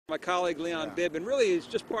My colleague Leon Bibb, and really it's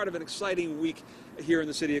just part of an exciting week here in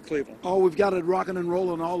the city of Cleveland. Oh, we've got it rocking and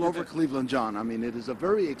rolling all over Cleveland, John. I mean, it is a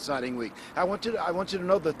very exciting week. I want you to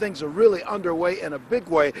know that things are really underway in a big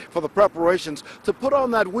way for the preparations to put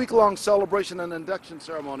on that week-long celebration and induction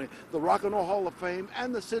ceremony. The Rock and Roll Hall of Fame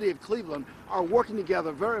and the city of Cleveland are working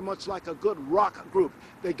together very much like a good rock group.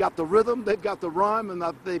 They've got the rhythm, they've got the rhyme, and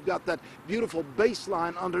they've got that beautiful bass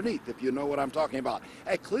line underneath, if you know what I'm talking about.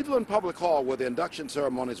 At Cleveland Public Hall, where the induction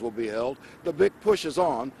ceremonies will be held, the big push is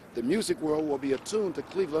on. The music world will be attuned to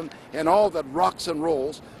Cleveland and all that rocks and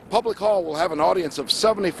rolls. Public Hall will have an audience of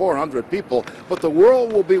 7,400 people, but the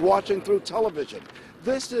world will be watching through television.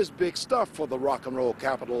 This is big stuff for the rock and roll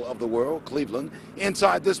capital of the world, Cleveland.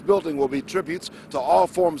 Inside this building will be tributes to all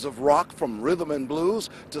forms of rock, from rhythm and blues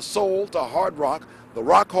to soul to hard rock. The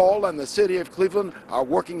Rock Hall and the city of Cleveland are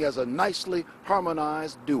working as a nicely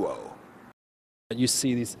harmonized duo. You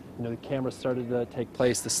see these, the cameras started to take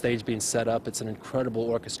place, the stage being set up. It's an incredible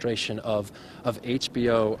orchestration of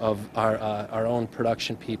HBO, of our own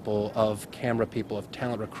production people, of camera people, of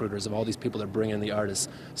talent recruiters, of all these people that bring in the artists.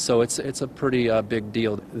 So it's a pretty big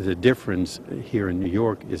deal. The difference here in New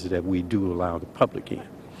York is that we do allow the public in,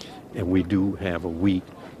 and we do have a week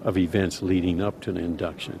of events leading up to the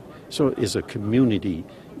induction. So it's a community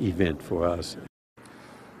event for us.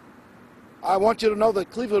 I want you to know that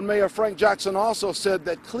Cleveland Mayor Frank Jackson also said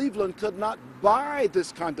that Cleveland could not buy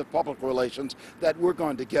this kind of public relations that we're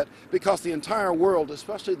going to get, because the entire world,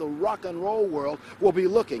 especially the rock and roll world, will be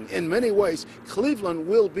looking. In many ways, Cleveland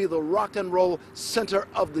will be the rock and roll center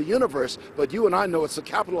of the universe. But you and I know it's the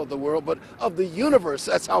capital of the world, but of the universe,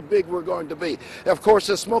 that's how big we're going to be. Of course,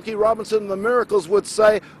 as Smokey Robinson and the Miracles would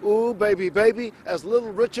say, "Ooh, baby, baby," as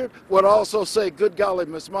Little Richard would also say, "Good golly,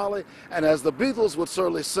 Miss Molly," and as the Beatles would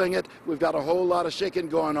certainly sing it, we've got a whole lot of shaking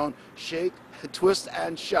going on. Shake, twist,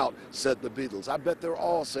 and shout, said the Beatles. I bet they're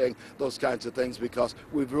all saying those kinds of things because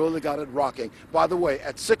we've really got it rocking. By the way,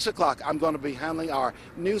 at 6 o'clock, I'm going to be handling our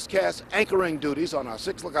newscast anchoring duties on our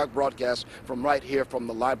 6 o'clock broadcast from right here from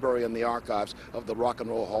the library and the archives of the Rock and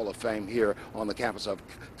Roll Hall of Fame here on the campus of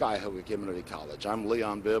Cuyahoga Community College. I'm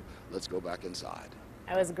Leon Bibb. Let's go back inside.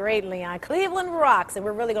 That was great, Leon. Cleveland rocks, and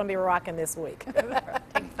we're really going to be rocking this week.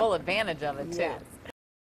 Take full advantage of it, too. Yes.